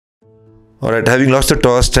Alright, having lost the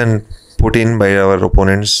toss and put in by our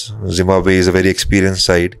opponents, Zimbabwe is a very experienced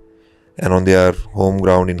side and on their home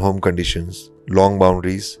ground in home conditions, long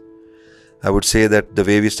boundaries. I would say that the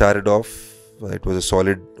way we started off, it was a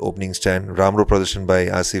solid opening stand. Ramro Pradeshan by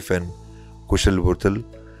Asif and Kushal Bhurtal.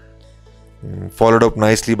 Followed up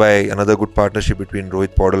nicely by another good partnership between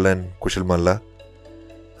Rohit Paudal and Kushal Malla.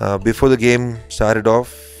 Before the game started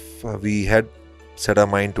off, we had set our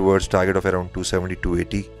mind towards target of around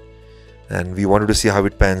 270-280, and we wanted to see how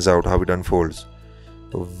it pans out, how it unfolds.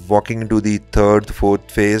 Walking into the third, fourth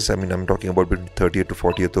phase, I'm talking about between 30th to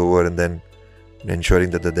 40th over, and then ensuring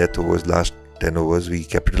that the death overs, last 10 overs, we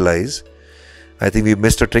capitalize. I think we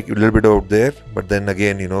missed a trick a little bit out there, but then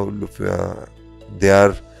again,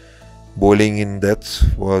 their bowling in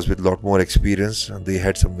death was with a lot more experience, and they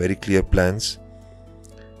had some very clear plans,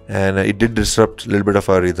 and it did disrupt a little bit of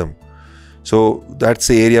our rhythm. So that's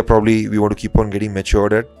the area probably we want to keep on getting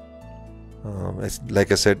matured at.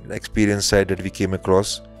 Like I said, experienced side that we came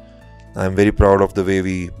across. I'm very proud of the way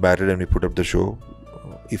we batted and we put up the show.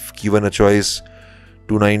 If given a choice,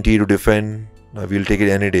 290 to defend, we'll take it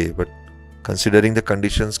any day. But considering the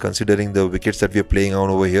conditions, considering the wickets that we are playing on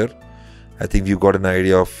over here, I think we've got an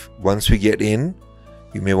idea of once we get in,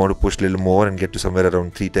 we may want to push a little more and get to somewhere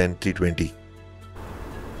around 310, 320.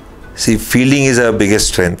 See, fielding is our biggest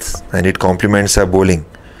strength and it complements our bowling.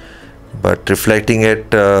 But reflecting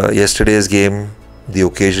at yesterday's game, the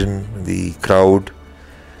occasion, the crowd,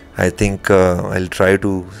 I think I'll try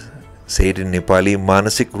to say it in Nepali,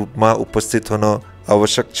 Manasik Rupma Upasthit Hona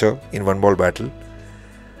Avashak Cha in one ball battle.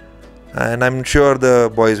 And I'm sure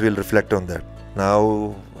the boys will reflect on that.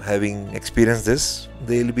 Now, having experienced this,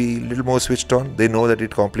 they'll be a little more switched on. They know that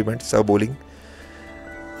it complements our bowling.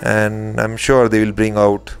 And I'm sure they will bring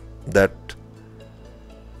out that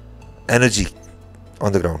energy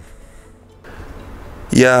on the ground.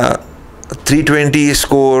 Yeah, 320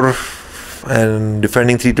 score and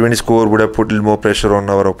defending 320 score would have put a little more pressure on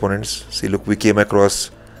our opponents. See, look, we came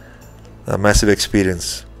across a massive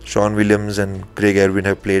experience. Sean Williams and Craig Erwin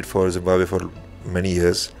have played for Zimbabwe for many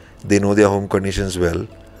years. They know their home conditions well,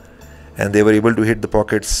 and they were able to hit the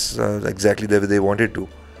pockets exactly the way they wanted to.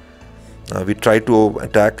 We tried to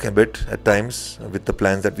attack a bit at times with the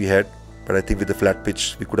plans that we had, but I think with the flat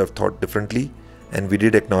pitch we could have thought differently, and we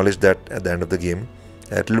did acknowledge that at the end of the game.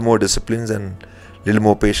 A little more disciplines and a little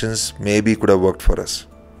more patience maybe could have worked for us.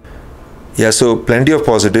 Yeah, so plenty of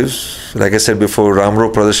positives. Like I said before,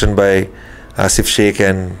 Ramro Pradeshan by Asif Sheikh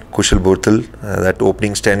and Kushal Bhurtal. That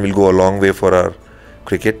opening stand will go a long way for our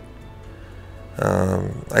cricket.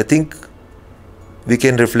 I think we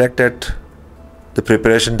can reflect at the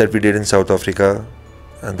preparation that we did in South Africa,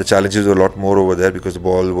 and the challenges were a lot more over there because the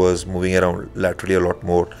ball was moving around laterally a lot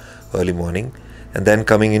more early morning. And then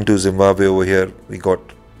coming into Zimbabwe over here, we got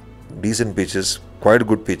decent pitches, quite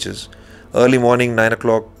good pitches. Early morning, 9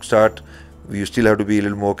 o'clock start, we still have to be a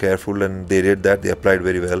little more careful, and they did that. They applied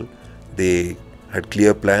very well. They had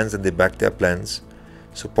clear plans and they backed their plans.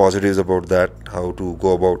 So positives about that, how to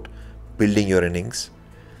go about building your innings.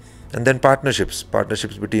 And then partnerships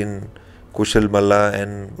between Kushal Malla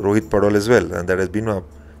and Rohit Paudal as well, and that has been our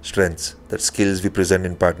strengths, that skills we present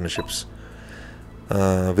in partnerships.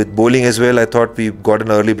 With bowling as well, I thought we got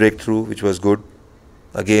an early breakthrough, which was good.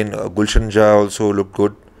 Again, Gulshan Jha also looked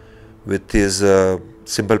good with his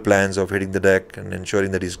simple plans of hitting the deck and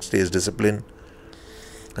ensuring that he stays disciplined.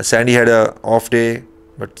 Sandy had an off day,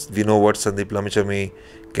 but we know what Sandeep Lamichhami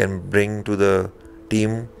can bring to the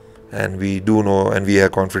team, and we do know and we are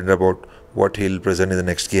confident about what he'll present in the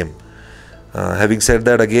next game. Having said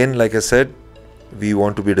that, again, like I said, we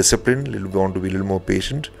want to be disciplined, we want to be a little more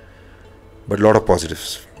patient, but a lot of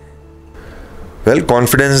positives. Well,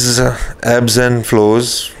 confidence ebbs and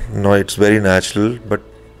flows. No, it's very natural, but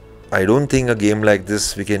I don't think a game like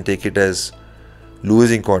this we can take it as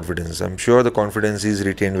losing confidence. I'm sure the confidence is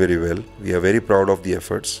retained very well. We are very proud of the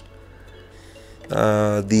efforts.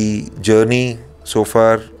 The journey so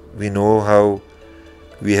far, we know how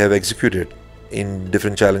we have executed in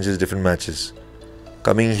different challenges, different matches.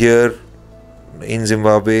 Coming here in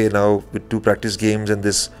Zimbabwe now with 2 practice games and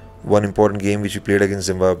this one important game which we played against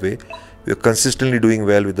Zimbabwe, we are consistently doing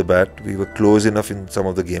well with the bat. We were close enough in some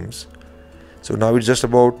of the games. So now it's just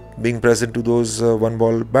about being present to those one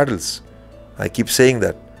ball battles. I keep saying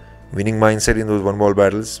that. Winning mindset in those one ball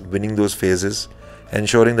battles, winning those phases,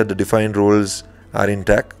 ensuring that the defined roles are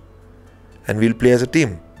intact, and we'll play as a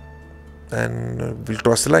team and we'll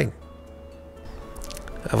cross the line.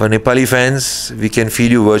 Our Nepali fans, we can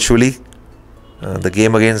feel you virtually. The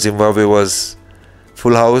game against Zimbabwe was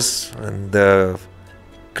full house and the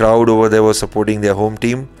crowd over there was supporting their home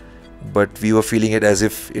team. but we were feeling it as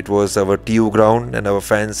if it was our TU ground and our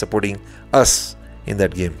fans supporting us in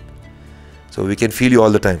that game. So we can feel you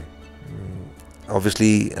all the time.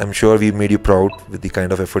 Obviously, I'm sure we made you proud with the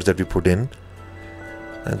kind of efforts that we put in.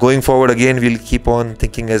 Going forward again, we'll keep on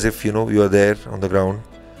thinking as if, you are there on the ground.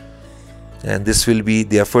 And this will be,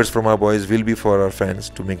 the efforts from our boys will be for our fans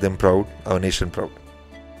to make them proud, our nation proud.